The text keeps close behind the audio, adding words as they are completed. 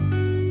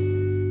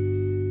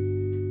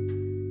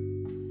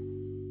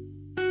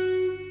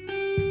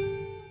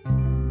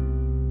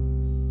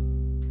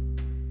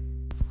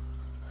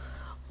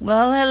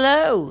Well,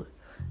 hello.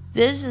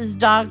 This is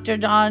Dr.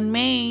 Dawn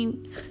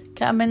Mean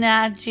coming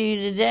at you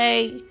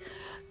today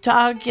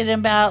talking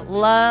about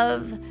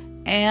love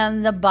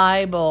and the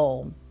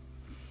Bible.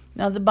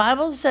 Now, the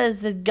Bible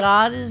says that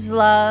God is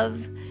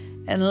love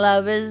and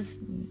love is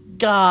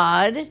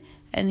God,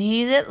 and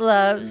he that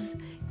loves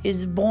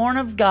is born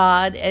of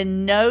God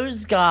and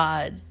knows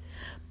God.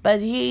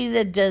 But he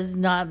that does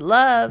not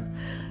love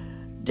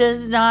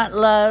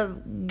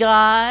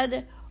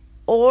God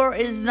or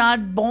is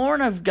not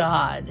born of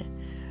God.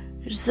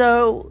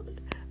 So,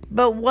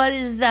 but what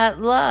is that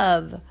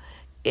love?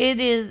 It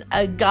is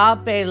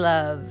agape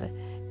love.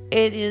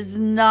 It is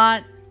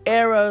not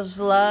eros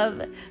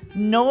love,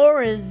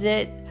 nor is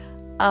it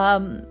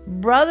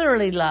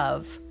brotherly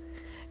love.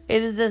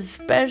 It is a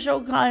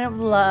special kind of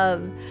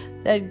love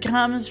that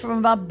comes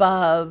from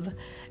above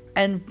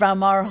and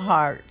from our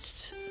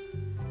hearts.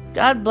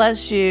 God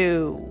bless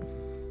you.